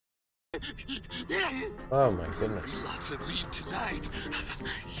Oh my goodness. Lots of meat tonight.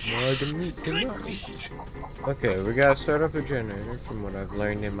 More meat tonight. Okay, we gotta start up a generator from what I've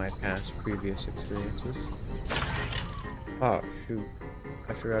learned in my past previous experiences. Oh shoot.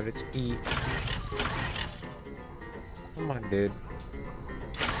 I forgot it's E. Come on, dude.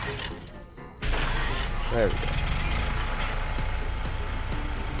 There we go.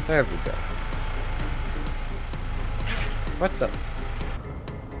 There we go. What the?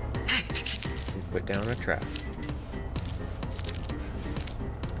 We put down a trap.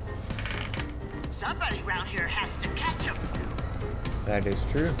 Somebody around here has to catch him. That is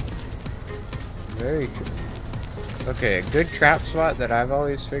true. Very true. Okay, a good trap spot that I've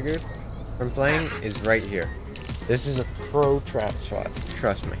always figured from playing is right here. This is a pro trap spot.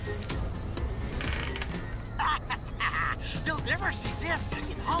 Trust me. You'll never see this.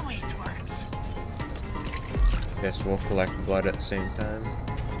 It always works. Guess we'll collect blood at the same time.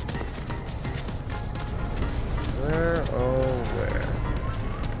 Where? Oh, where?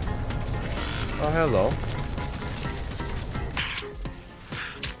 Oh, hello.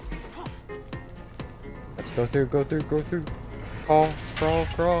 Let's go through, go through, go through. Crawl, crawl,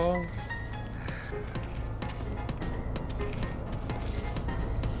 crawl.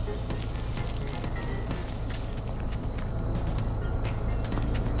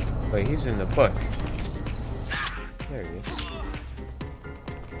 Wait, he's in the bush. There he is.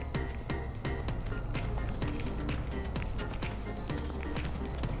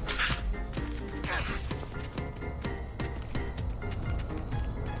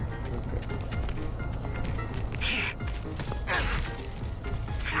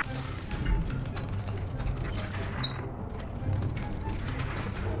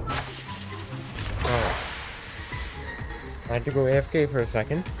 I had to go AFK for a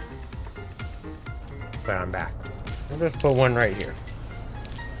second, but I'm back. I'll just put one right here,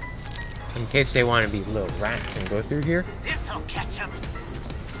 in case they want to be little rats and go through here. This'll catch him.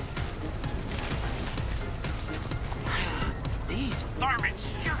 These varmints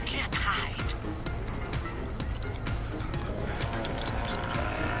sure can't hide.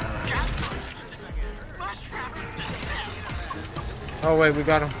 Oh wait, we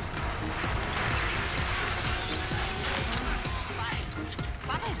got him.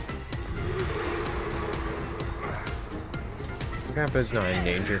 Grandpa's not in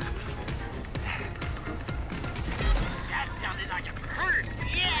danger. That sounded like it hurt.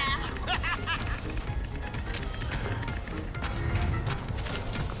 Yeah.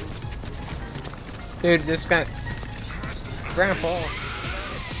 Dude, this guy... Grandpa!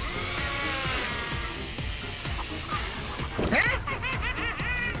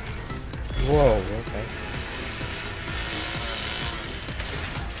 Whoa, okay.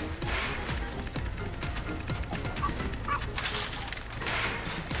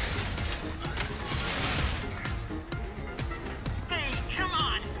 Hey, come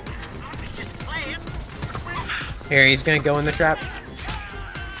on. I was just playing. Here, he's gonna go in the trap.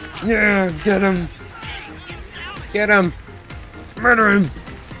 Yeah, get him! Get him! Murder him!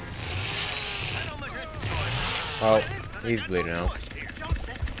 Oh, he's bleeding out. Don't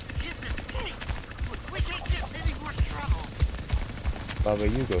let these kids escape. We can't get in any more trouble. Bubba,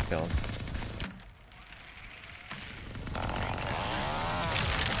 you go kill him.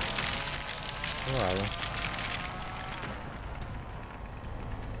 Where are we?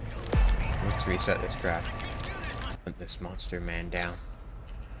 Let's reset this trap. Put this monster man down.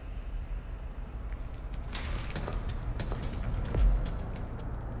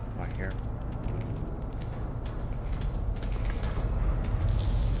 Right here.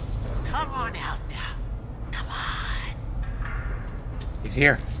 Come on out now. Come on. He's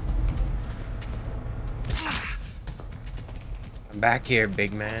here. I'm back here,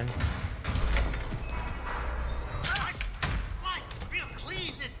 big man. Slice real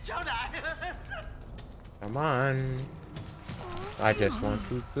clean, don't I? Come on. I just want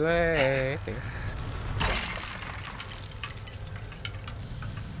to play.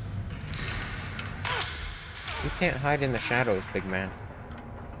 You can't hide in the shadows, big man.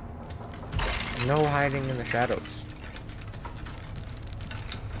 No hiding in the shadows.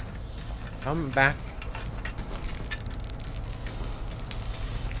 Come back.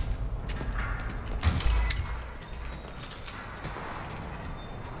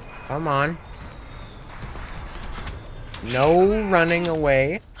 Come on. No running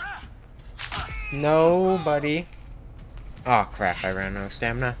away. Nobody. Oh crap, I ran out of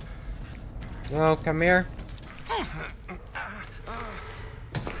stamina. No, come here.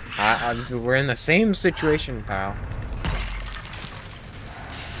 We're in the same situation, pal.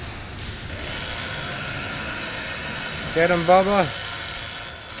 Get him, Bubba.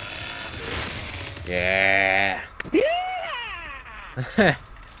 Yeah.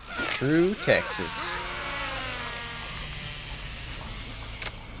 True Texas.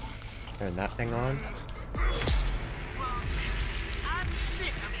 Turn that thing on. I'm sick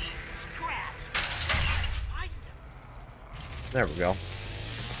of eating scraps. There we go.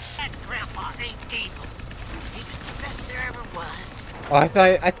 That grandpa ain't evil. He was the best there ever was. Oh,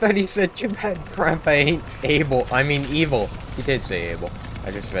 I thought he said too bad Grandpa ain't able. I mean evil. He did say able.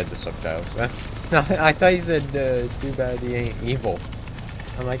 I just read the subtitles. No, I thought he said too bad he ain't evil.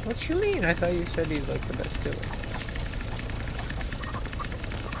 I'm like, what you mean? I thought you said he's like the best killer.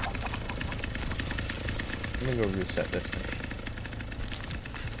 Let me go reset this thing.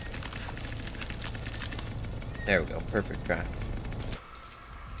 There we go. Perfect track.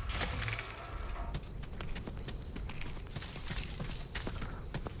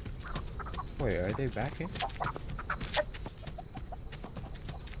 Wait, are they back in?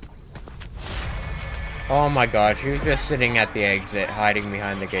 Oh my gosh, he was just sitting at the exit, hiding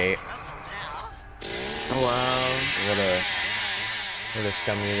behind the gate. Oh wow. What a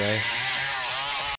scummy way.